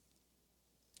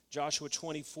Joshua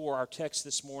 24, our text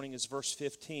this morning is verse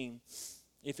 15.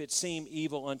 If it seem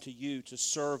evil unto you to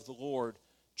serve the Lord,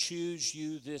 choose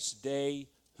you this day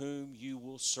whom you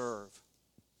will serve.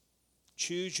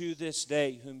 Choose you this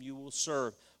day whom you will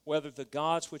serve, whether the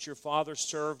gods which your fathers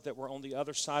served that were on the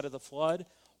other side of the flood,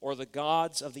 or the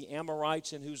gods of the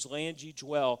Amorites in whose land ye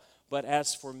dwell. But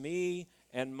as for me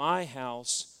and my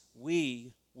house,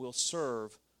 we will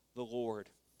serve the Lord.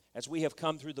 As we have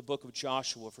come through the book of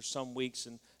Joshua for some weeks,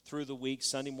 and through the week,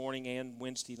 Sunday morning and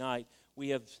Wednesday night, we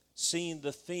have seen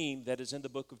the theme that is in the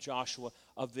book of Joshua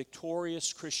of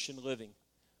victorious Christian living.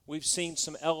 We've seen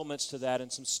some elements to that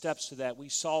and some steps to that. We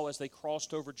saw as they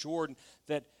crossed over Jordan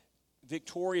that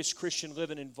victorious Christian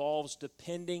living involves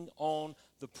depending on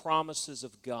the promises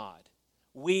of God.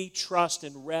 We trust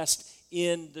and rest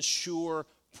in the sure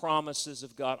promises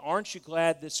of God. Aren't you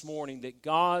glad this morning that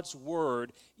God's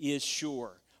word is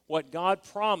sure? What God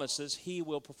promises, He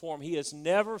will perform. He has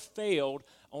never failed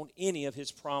on any of His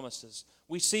promises.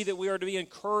 We see that we are to be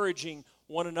encouraging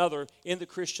one another in the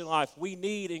Christian life. We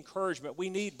need encouragement. We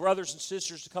need brothers and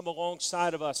sisters to come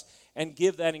alongside of us and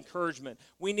give that encouragement.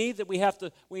 We know that we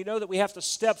have to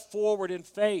step forward in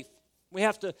faith. We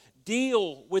have to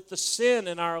deal with the sin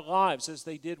in our lives as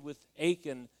they did with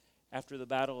Achan after the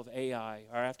battle of Ai,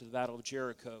 or after the battle of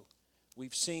Jericho.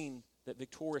 We've seen that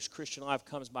victorious Christian life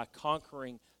comes by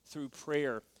conquering through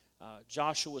prayer.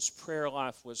 Joshua's prayer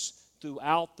life was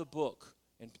throughout the book,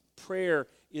 and prayer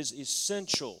is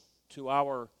essential to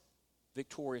our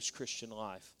victorious Christian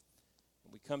life.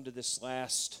 And we come to this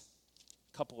last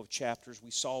couple of chapters.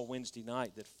 We saw Wednesday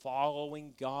night that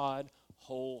following God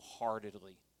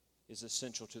wholeheartedly is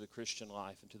essential to the Christian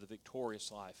life and to the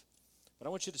victorious life. But I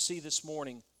want you to see this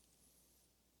morning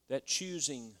that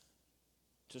choosing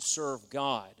to serve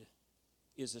God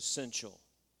is essential.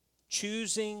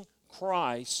 Choosing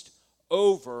Christ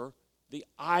over the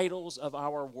idols of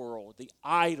our world, the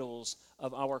idols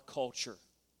of our culture.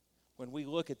 When we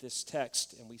look at this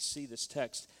text and we see this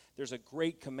text, there's a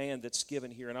great command that's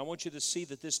given here. And I want you to see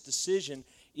that this decision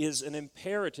is an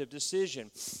imperative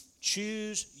decision.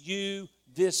 Choose you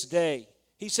this day.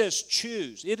 He says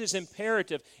choose. It is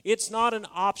imperative. It's not an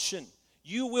option.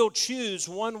 You will choose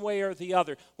one way or the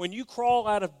other. When you crawl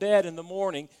out of bed in the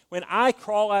morning, when I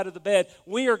crawl out of the bed,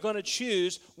 we are going to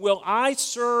choose, will I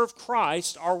serve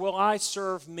Christ or will I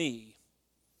serve me?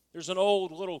 There's an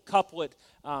old little couplet,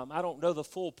 I don't know the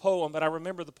full poem, but I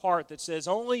remember the part that says,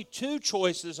 only two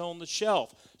choices on the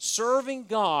shelf, serving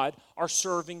God or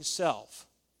serving self.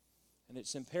 And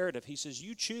it's imperative. He says,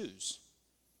 you choose.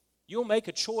 You'll make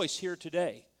a choice here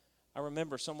today. I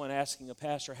remember someone asking a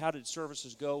pastor, how did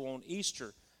services go on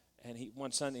Easter? And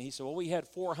one Sunday, he said, well, we had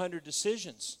 400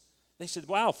 decisions. They said,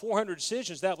 wow, 400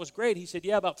 decisions, that was great. He said,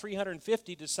 yeah, about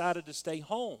 350 decided to stay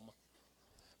home.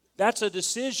 That's a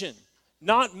decision.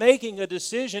 Not making a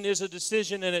decision is a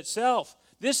decision in itself.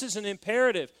 This is an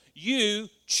imperative. You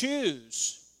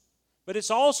choose. But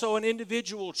it's also an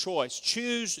individual choice.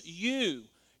 Choose you.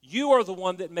 You are the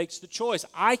one that makes the choice.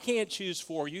 I can't choose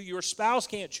for you. Your spouse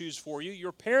can't choose for you.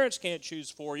 Your parents can't choose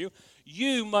for you.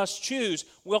 You must choose.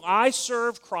 Will I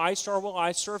serve Christ or will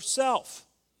I serve self?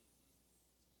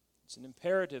 It's an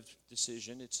imperative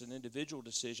decision. It's an individual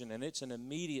decision, and it's an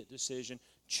immediate decision.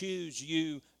 Choose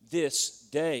you this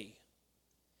day.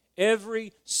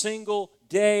 Every single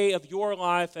day of your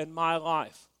life and my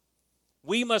life,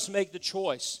 we must make the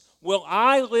choice. Will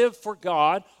I live for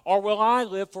God or will I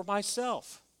live for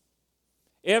myself?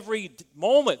 Every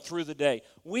moment through the day,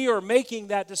 we are making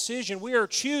that decision. We are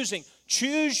choosing.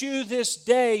 Choose you this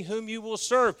day whom you will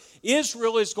serve.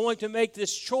 Israel is going to make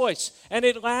this choice, and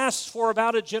it lasts for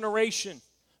about a generation.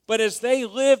 But as they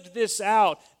lived this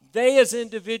out, they as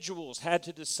individuals had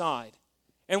to decide.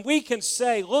 And we can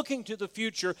say, looking to the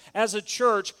future, as a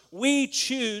church, we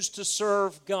choose to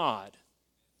serve God.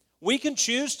 We can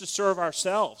choose to serve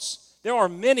ourselves. There are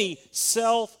many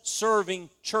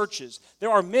self-serving churches. There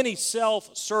are many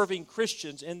self-serving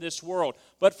Christians in this world.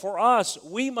 But for us,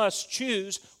 we must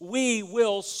choose. We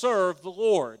will serve the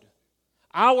Lord.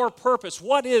 Our purpose,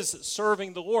 what is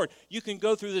serving the Lord? You can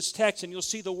go through this text and you'll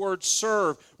see the word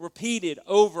serve repeated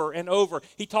over and over.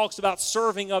 He talks about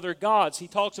serving other gods. He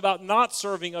talks about not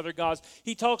serving other gods.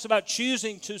 He talks about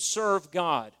choosing to serve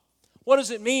God. What does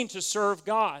it mean to serve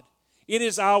God? It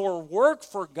is our work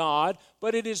for God,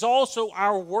 but it is also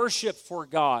our worship for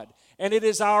God. And it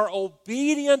is our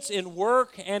obedience in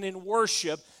work and in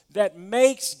worship that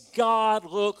makes God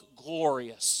look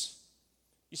glorious.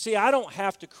 You see, I don't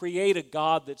have to create a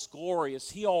God that's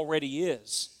glorious. He already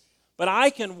is. But I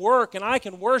can work and I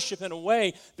can worship in a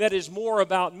way that is more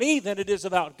about me than it is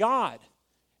about God.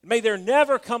 May there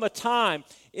never come a time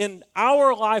in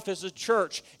our life as a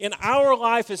church, in our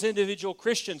life as individual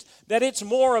Christians, that it's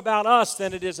more about us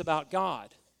than it is about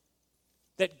God.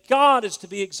 That God is to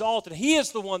be exalted. He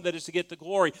is the one that is to get the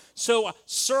glory. So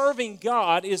serving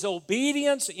God is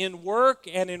obedience in work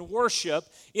and in worship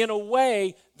in a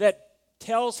way that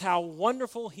tells how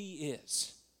wonderful He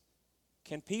is.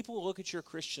 Can people look at your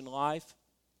Christian life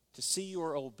to see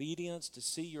your obedience, to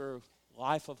see your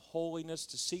life of holiness,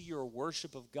 to see your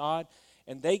worship of God,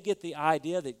 and they get the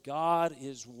idea that God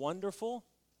is wonderful?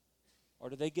 Or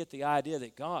do they get the idea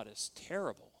that God is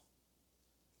terrible?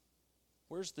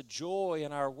 Where's the joy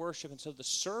in our worship? And so the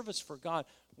service for God,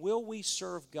 will we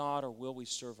serve God or will we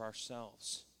serve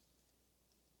ourselves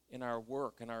in our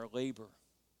work, in our labor,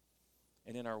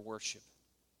 and in our worship?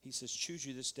 He says, choose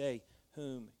you this day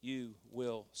whom you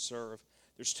will serve.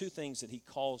 There's two things that He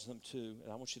calls them to, and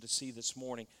I want you to see this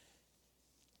morning.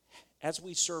 As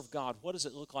we serve God, what does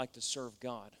it look like to serve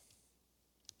God?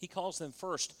 He calls them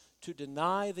first to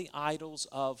deny the idols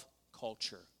of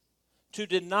culture. To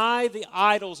deny the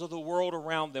idols of the world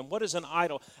around them. What is an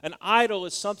idol? An idol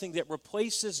is something that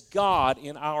replaces God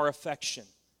in our affection.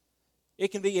 It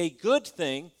can be a good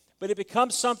thing, but it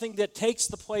becomes something that takes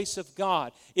the place of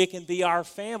God. It can be our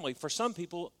family. For some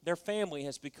people, their family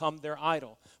has become their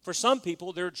idol. For some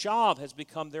people, their job has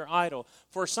become their idol.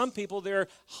 For some people, their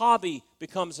hobby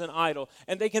becomes an idol.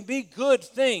 And they can be good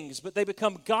things, but they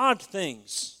become God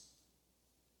things.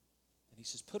 And He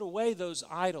says, put away those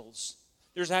idols.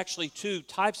 There's actually two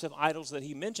types of idols that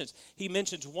He mentions. He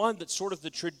mentions one that's sort of the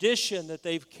tradition that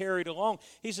they've carried along.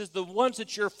 He says, the ones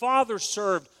that your father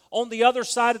served on the other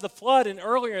side of the flood. And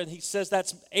earlier He says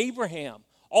that's Abraham.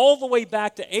 All the way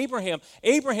back to Abraham.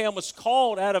 Abraham was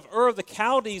called out of Ur of the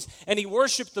Chaldees, and he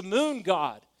worshiped the moon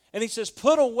god. And He says,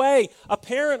 put away.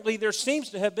 Apparently, there seems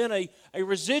to have been a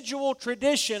residual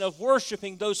tradition of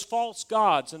worshiping those false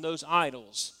gods and those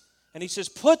idols. And He says,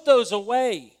 put those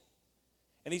away.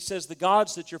 And He says, the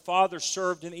gods that your father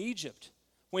served in Egypt.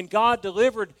 When God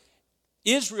delivered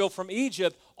Israel from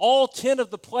Egypt, all 10 of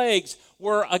the plagues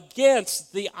were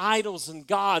against the idols and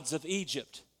gods of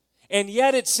Egypt. And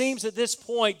yet it seems at this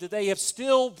point that they have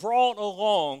still brought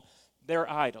along their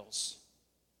idols.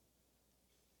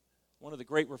 One of the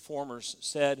great reformers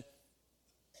said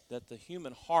that the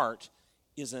human heart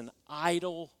is an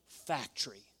idol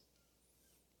factory.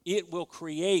 It will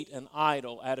create an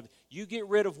idol out of it. You get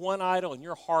rid of one idol and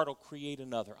your heart will create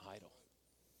another idol.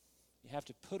 You have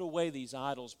to put away these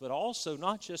idols, but also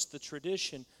not just the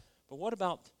tradition, but what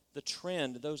about the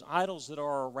trend, those idols that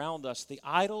are around us, the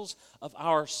idols of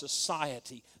our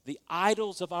society, the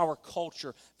idols of our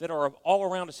culture that are all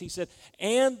around us? He said,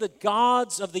 and the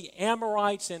gods of the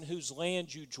Amorites in whose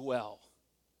land you dwell.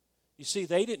 You see,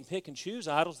 they didn't pick and choose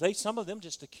idols. Some of them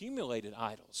just accumulated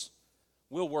idols.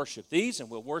 We'll worship these, and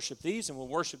we'll worship these, and we'll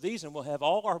worship these, and we'll have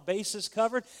all our bases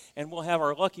covered, and we'll have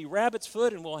our lucky rabbit's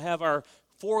foot, and we'll have our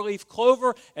four-leaf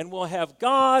clover, and we'll have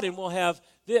God, and we'll have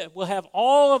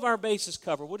all of our bases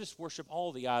covered. We'll just worship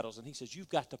all the idols. And He says, you've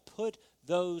got to put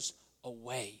those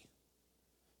away.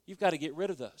 You've got to get rid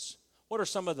of those. What are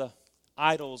some of the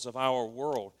idols of our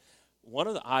world? One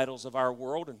of the idols of our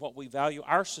world and what we value,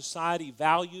 our society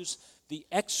values the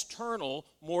external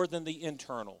more than the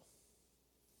internal.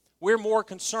 We're more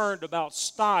concerned about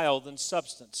style than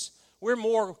substance. We're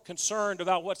more concerned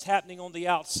about what's happening on the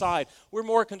outside. We're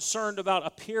more concerned about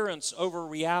appearance over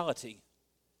reality.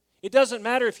 It doesn't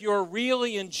matter if you're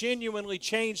really and genuinely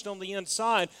changed on the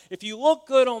inside. If you look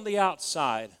good on the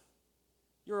outside,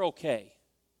 you're okay.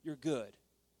 You're good.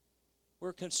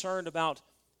 We're concerned about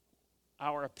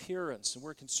our appearance, and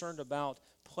we're concerned about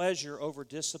pleasure over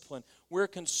discipline. We're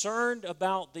concerned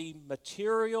about the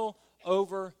material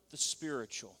over the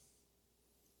spiritual.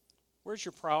 Where's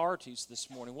your priorities this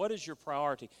morning? What is your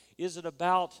priority? Is it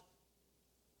about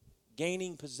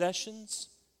gaining possessions?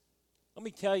 Let me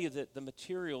tell you that the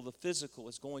material, the physical,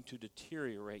 is going to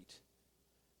deteriorate.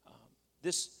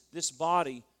 This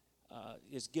body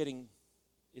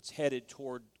it's headed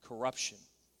toward corruption.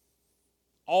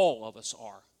 All of us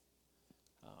are.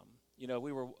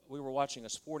 We were watching a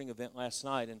sporting event last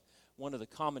night, and one of the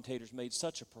commentators made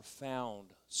such a profound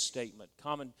statement.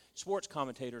 Sports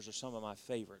commentators are some of my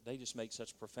favorite. They just make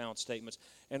such profound statements.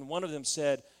 And one of them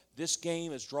said, this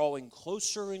game is drawing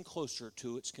closer and closer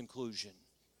to its conclusion.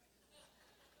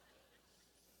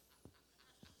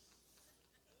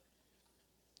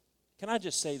 Can I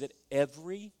just say that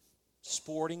every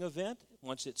sporting event,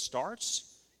 once it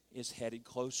starts, is headed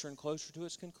closer and closer to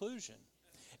its conclusion.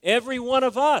 Every one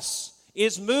of us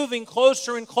is moving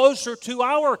closer and closer to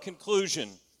our conclusion.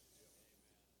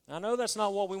 I know that's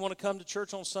not what we want to come to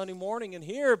church on Sunday morning and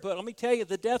hear, but let me tell you,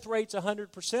 the death rate's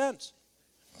 100%.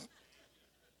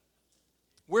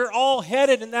 We're all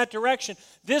headed in that direction.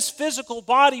 This physical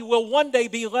body will one day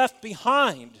be left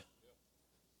behind.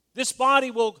 This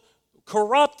body will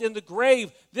corrupt in the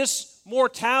grave. This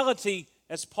mortality,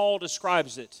 as Paul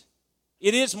describes it,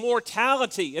 it is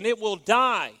mortality and it will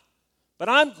die. But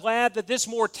I'm glad that this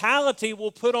mortality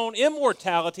will put on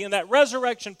immortality, and that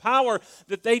resurrection power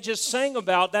that they just sang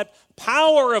about, that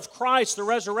power of Christ, the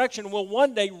resurrection, will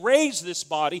one day raise this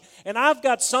body. And I've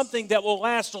got something that will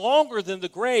last longer than the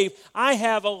grave. I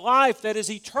have a life that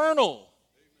is eternal.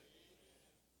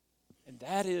 And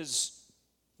that is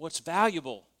what's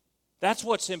valuable. That's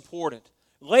what's important.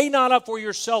 Lay not up for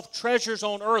yourself treasures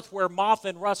on earth where moth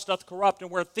and rust doth corrupt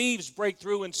and where thieves break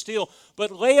through and steal.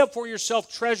 But lay up for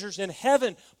yourself treasures in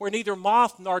heaven where neither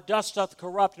moth nor dust doth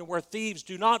corrupt and where thieves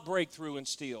do not break through and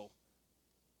steal.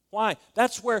 Why?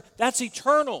 That's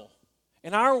eternal.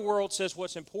 And our world says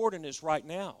what's important is right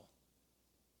now.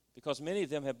 Because many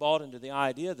of them have bought into the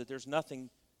idea that there's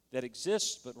nothing that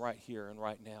exists but right here and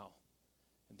right now.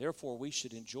 And therefore we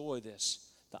should enjoy this.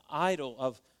 The idol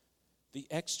of the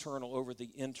external over the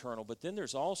internal. But then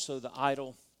there's also the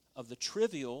idol of the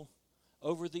trivial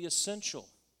over the essential.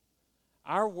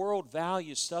 Our world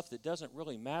values stuff that doesn't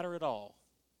really matter at all.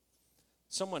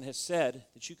 Someone has said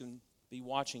that you can be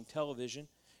watching television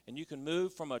and you can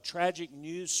move from a tragic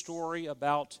news story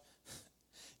about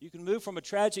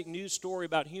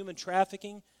human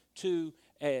trafficking to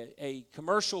a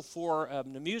commercial for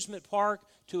an amusement park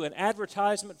to an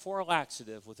advertisement for a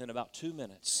laxative within about 2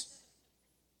 minutes.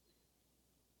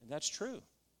 And that's true.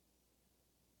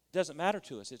 It doesn't matter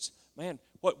to us. It's, man,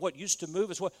 what used to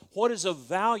move us, what is of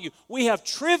value? We have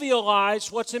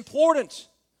trivialized what's important.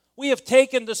 We have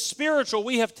taken the spiritual,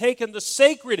 we have taken the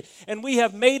sacred, and we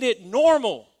have made it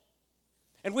normal.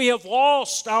 And we have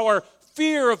lost our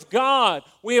fear of God.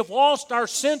 We have lost our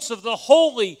sense of the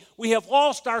holy. We have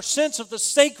lost our sense of the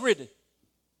sacred.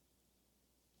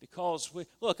 Because,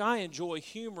 look, I enjoy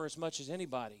humor as much as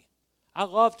anybody. I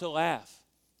love to laugh.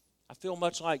 I feel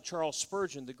much like Charles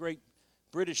Spurgeon, the great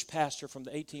British pastor from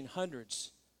the 1800s.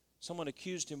 Someone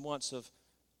accused him once of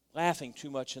laughing too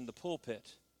much in the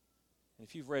pulpit. And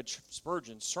if you've read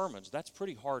Spurgeon's sermons, that's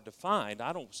pretty hard to find.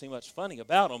 I don't see much funny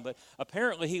about them, but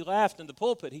apparently he laughed in the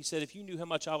pulpit. He said, if you knew how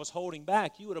much I was holding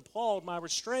back, you would applaud my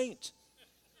restraint.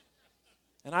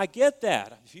 And I get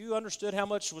that. If you understood how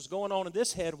much was going on in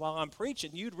this head while I'm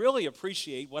preaching, you'd really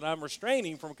appreciate what I'm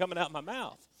restraining from coming out of my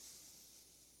mouth.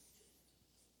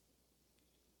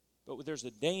 But there's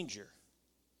a danger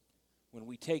when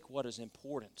we take what is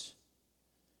important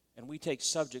and we take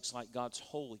subjects like God's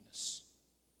holiness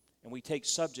and we take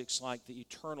subjects like the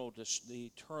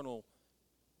eternal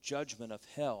judgment of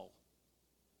hell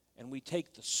and we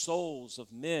take the souls of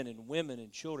men and women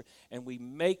and children and we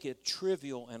make it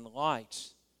trivial and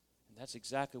light. And that's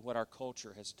exactly what our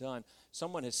culture has done.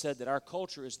 Someone has said that our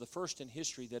culture is the first in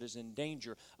history that is in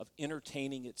danger of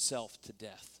entertaining itself to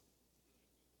death.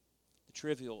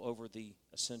 Trivial over the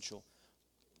essential.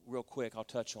 Real quick, I'll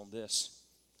touch on this.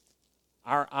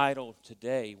 Our idol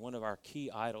today, one of our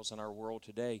key idols in our world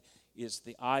today, is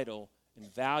the idol in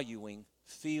valuing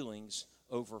feelings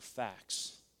over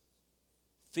facts.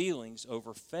 Feelings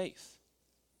over faith.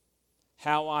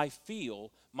 How I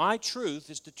feel, my truth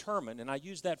is determined, and I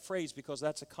use that phrase because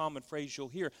that's a common phrase you'll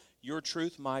hear. Your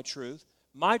truth, my truth.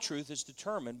 My truth is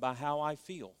determined by how I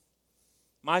feel.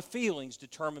 My feelings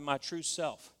determine my true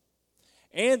self.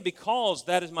 And because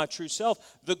that is my true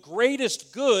self, the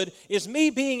greatest good is me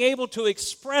being able to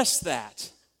express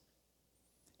that.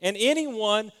 And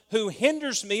anyone who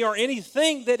hinders me or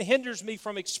anything that hinders me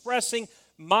from expressing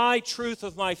my truth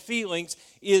of my feelings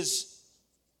is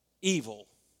evil.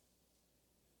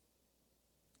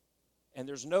 And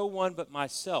there's no one but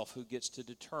myself who gets to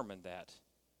determine that.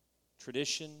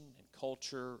 Tradition and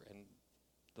culture and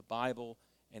the Bible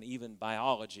and even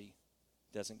biology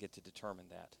doesn't get to determine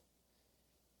that.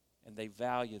 And they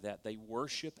value that. They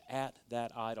worship at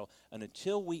that idol. And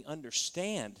until we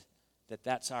understand that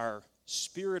that's our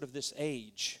spirit of this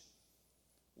age,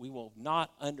 we will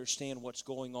not understand what's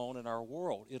going on in our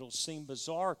world. It'll seem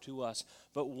bizarre to us.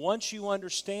 But once you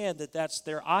understand that that's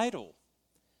their idol,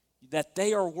 that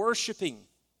they are worshiping,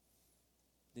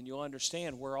 then you'll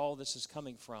understand where all this is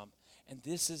coming from. And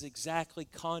this is exactly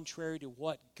contrary to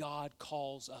what God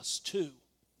calls us to.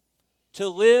 To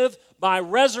live by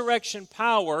resurrection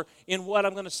power in what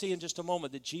I'm going to see in just a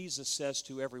moment that Jesus says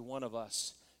to every one of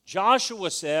us.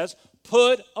 Joshua says,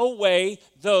 put away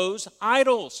those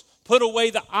idols. Put away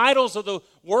the idols of the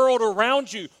world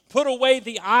around you. Put away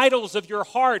the idols of your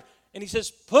heart And he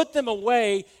says, put them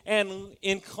away and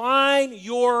incline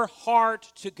your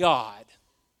heart to God.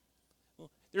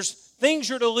 There's things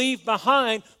you're to leave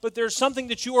behind, but there's something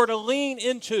that you are to lean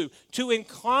into, to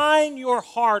incline your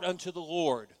heart unto the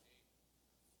Lord.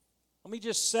 Let me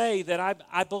just say that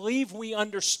I believe we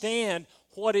understand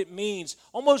what it means,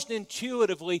 almost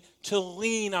intuitively, to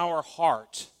lean our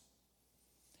heart.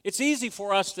 It's easy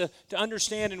for us to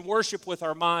understand and worship with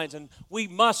our minds, and we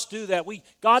must do that.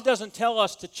 God doesn't tell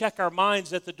us to check our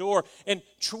minds at the door, and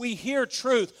we hear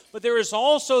truth, but there is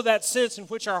also that sense in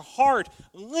which our heart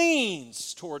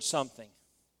leans towards something.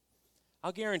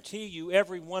 I'll guarantee you,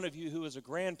 every one of you who is a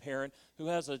grandparent, who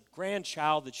has a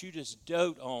grandchild that you just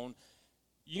dote on,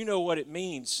 you know what it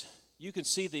means. You can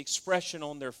see the expression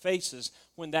on their faces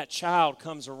when that child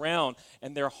comes around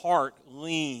and their heart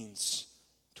leans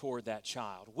toward that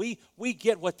child. We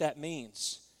get what that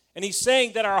means. And he's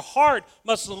saying that our heart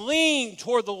must lean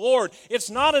toward the Lord. It's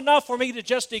not enough for me to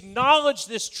just acknowledge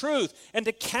this truth and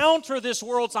to counter this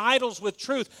world's idols with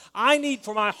truth. I need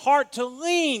for my heart to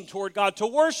lean toward God, to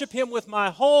worship Him with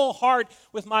my whole heart,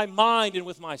 with my mind, and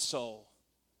with my soul.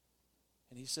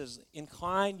 And he says,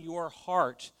 incline your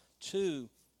heart to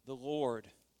the Lord.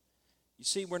 You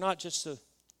see, we're not just to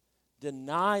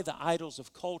deny the idols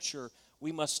of culture,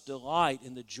 we must delight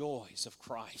in the joys of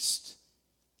Christ.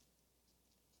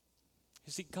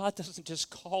 You see, God doesn't just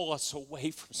call us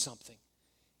away from something.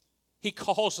 He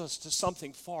calls us to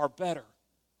something far better,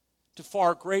 to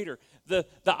far greater. The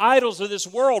idols of this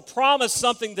world promise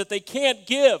something that they can't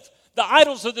give. The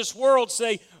idols of this world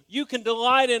say, you can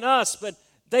delight in us, but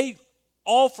they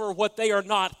offer what they are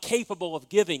not capable of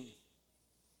giving.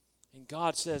 And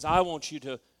God says, I want you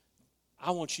to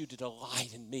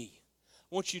delight in me.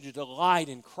 I want you to delight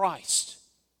in Christ.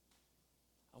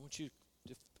 I want you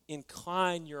to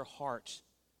incline your heart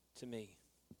to me.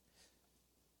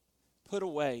 Put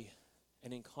away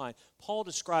and incline. Paul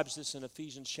describes this in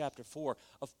Ephesians chapter 4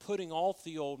 of putting off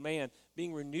the old man,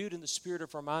 being renewed in the spirit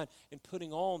of our mind, and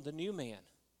putting on the new man.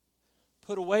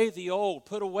 Put away the old.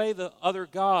 Put away the other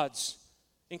gods.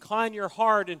 Incline your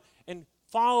heart and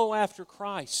follow after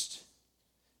Christ.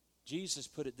 Jesus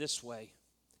put it this way.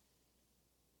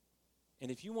 And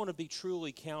if you want to be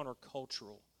truly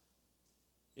countercultural,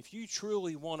 if you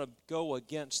truly want to go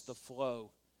against the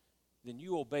flow, then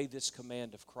you obey this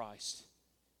command of Christ.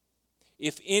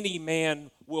 If any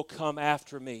man will come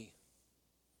after me,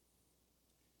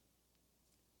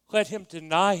 let him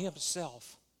deny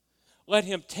himself. Let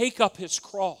him take up his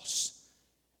cross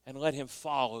and let him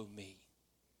follow me.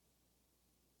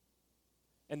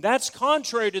 And that's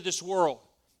contrary to this world.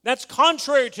 That's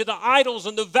contrary to the idols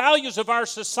and the values of our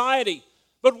society.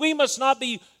 But we must not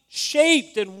be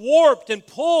shaped and warped and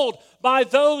pulled by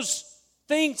those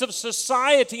things of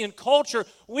society and culture.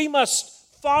 We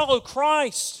must follow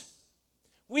Christ.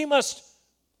 We must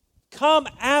come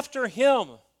after Him.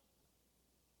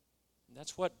 And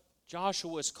that's what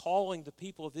Joshua is calling the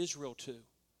people of Israel to.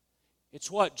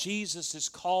 It's what Jesus is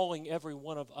calling every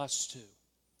one of us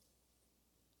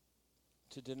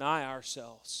to deny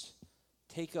ourselves,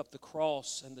 take up the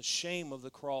cross and the shame of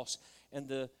the cross. And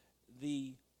the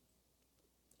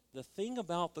thing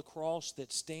about the cross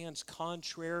that stands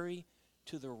contrary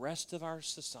to the rest of our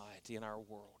society and our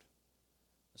world,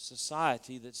 a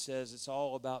society that says it's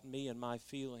all about me and my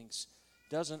feelings,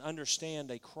 doesn't understand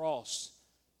a cross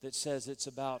that says it's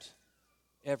about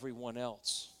everyone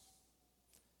else.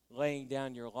 Laying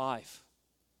down your life,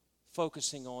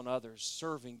 focusing on others,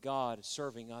 serving God,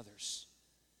 serving others.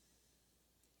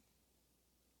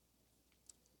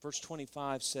 Verse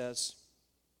 25 says,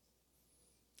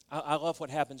 I love what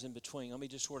happens in between. Let me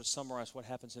just sort of summarize what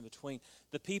happens in between.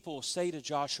 The people say to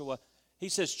Joshua, he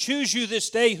says, choose you this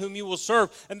day whom you will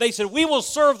serve. And they said, we will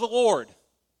serve the Lord.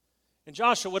 And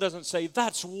Joshua doesn't say,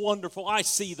 that's wonderful, I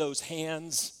see those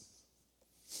hands.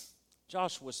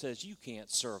 Joshua says, you can't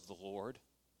serve the Lord.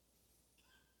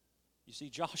 You see,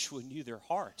 Joshua knew their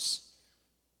hearts.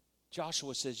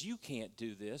 Joshua says, you can't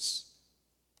do this.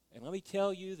 And let me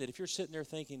tell you that if you're sitting there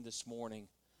thinking this morning,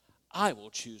 I will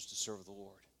choose to serve the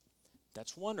Lord.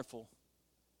 That's wonderful,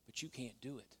 but you can't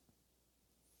do it.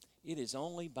 It is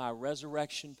only by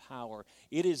resurrection power.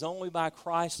 It is only by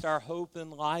Christ, our hope in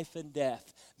life and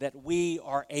death, that we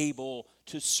are able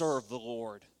to serve the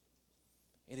Lord.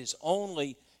 It is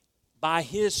only by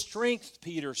His strength,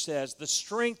 Peter says, the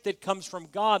strength that comes from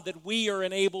God, that we are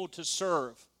enabled to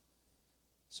serve.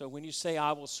 So when you say,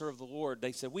 I will serve the Lord,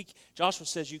 they said, Joshua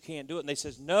says you can't do it. And they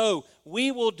says, no,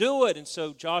 we will do it. And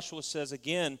so Joshua says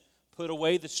again, put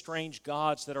away the strange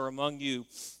gods that are among you.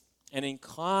 and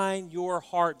incline your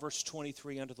heart, verse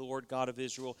 23, unto the Lord God of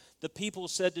Israel. The people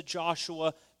said to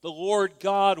Joshua, the Lord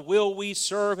God will we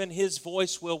serve, and his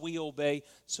voice will we obey.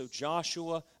 So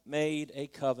Joshua made a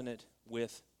covenant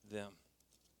with them.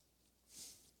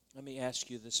 Let me ask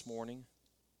you this morning,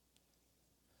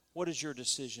 what is your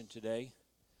decision today?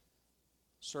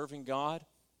 Serving God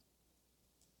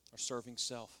or serving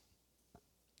self?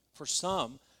 For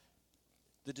some,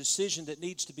 the decision that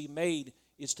needs to be made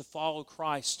is to follow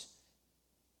Christ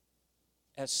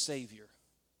as Savior,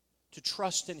 to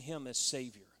trust in Him as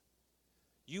Savior.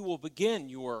 You will begin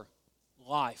your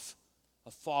life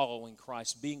of following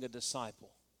Christ, being a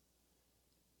disciple.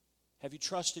 Have you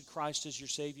trusted Christ as your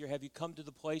Savior? Have you come to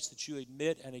the place that you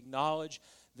admit and acknowledge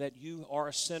that you are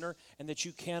a sinner and that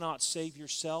you cannot save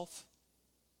yourself?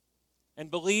 And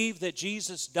believe that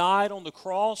Jesus died on the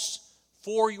cross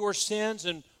for your sins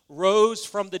and rose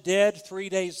from the dead 3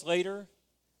 days later?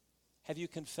 Have you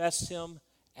confessed Him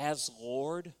as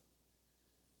Lord?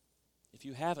 If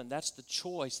you haven't, that's the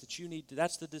choice that you need to,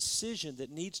 that's the decision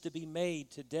that needs to be made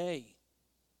today.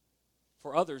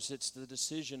 For others, it's the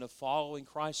decision of following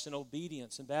Christ in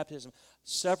obedience and baptism.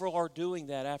 Several are doing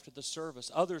that after the service.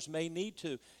 Others may need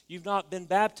to. You've not been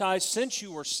baptized since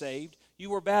you were saved. You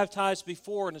were baptized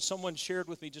before, and as someone shared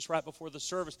with me just right before the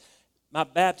service, my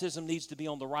baptism needs to be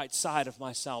on the right side of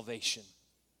my salvation.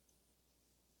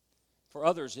 For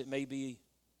others, it may be,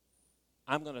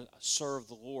 I'm going to serve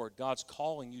the Lord. God's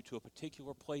calling you to a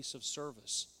particular place of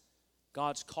service.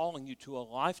 God's calling you to a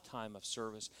lifetime of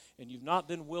service, and you've not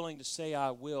been willing to say,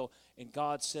 I will, and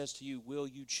God says to you, will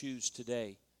you choose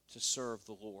today to serve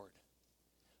the Lord?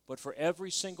 But for every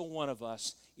single one of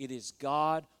us, it is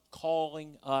God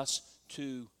calling us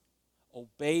to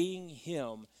obeying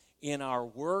Him in our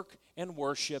work and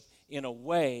worship in a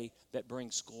way that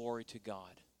brings glory to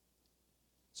God.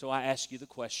 So I ask you the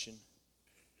question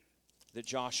that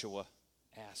Joshua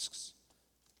asks.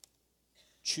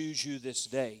 Choose you this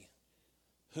day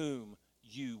whom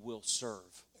you will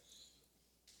serve.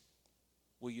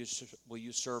 Will you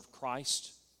serve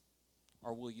Christ,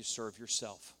 or will you serve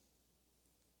yourself?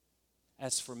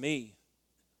 As for me,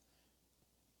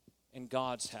 in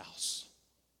God's house,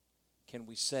 can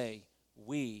we say,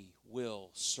 we will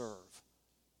serve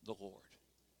the Lord?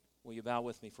 Will you bow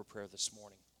with me for prayer this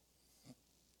morning?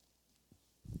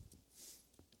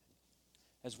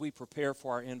 As we prepare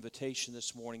for our invitation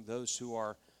this morning, those who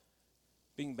are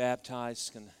being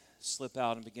baptized can slip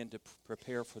out and begin to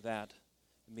prepare for that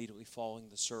immediately following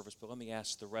the service. But let me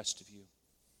ask the rest of you,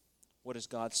 what is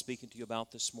God speaking to you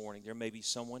about this morning? There may be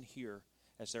someone here,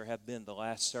 as there have been the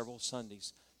last several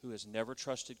Sundays, who has never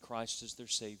trusted Christ as their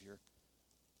Savior.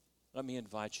 Let me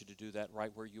invite you to do that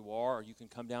right where you are, or you can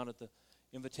come down at the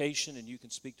invitation and you can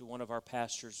speak to one of our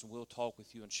pastors, and we'll talk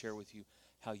with you and share with you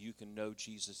how you can know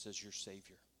Jesus as your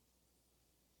Savior.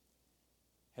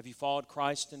 Have you followed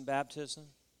Christ in baptism?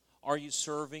 Are you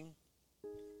serving?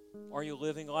 Are you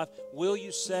living life? Will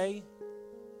you say,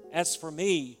 as for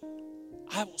me,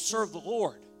 I will serve the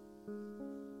Lord?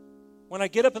 When I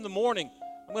get up in the morning,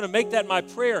 I'm going to make that my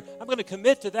prayer. I'm going to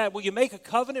commit to that. Will you make a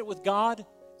covenant with God?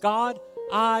 God,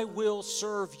 I will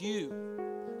serve you.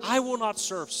 I will not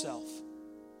serve self.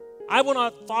 I will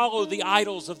not follow the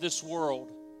idols of this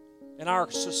world and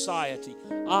our society.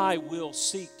 I will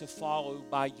seek to follow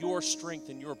by your strength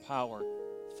and your power,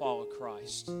 follow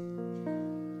Christ.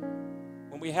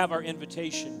 When we have our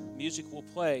invitation, music will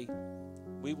play.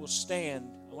 We will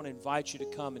stand. I want to invite you to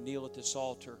come and kneel at this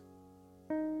altar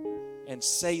and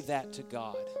say that to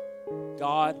God.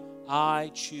 God,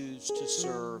 I choose to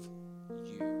serve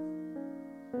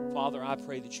you. Father, I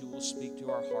pray that you will speak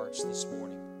to our hearts this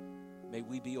morning. May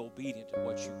we be obedient to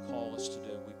what you call us to do. We